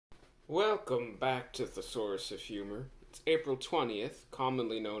Welcome back to the Source of Humor. It's April 20th,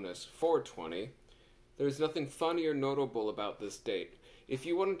 commonly known as 420. There's nothing funny or notable about this date. If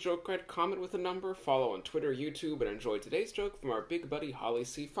you want a joke, write comment with a number, follow on Twitter, YouTube, and enjoy today's joke from our big buddy Holly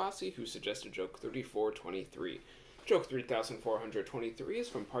C. Fossi, who suggested joke 3423. Joke 3423 is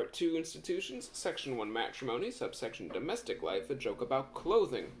from Part 2 Institutions, Section 1 Matrimony, Subsection Domestic Life, a joke about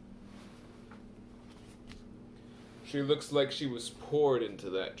clothing. She looks like she was poured into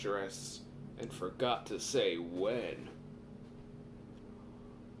that dress and forgot to say when.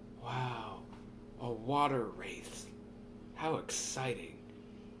 Wow, a water wraith. How exciting.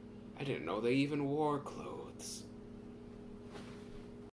 I didn't know they even wore clothes.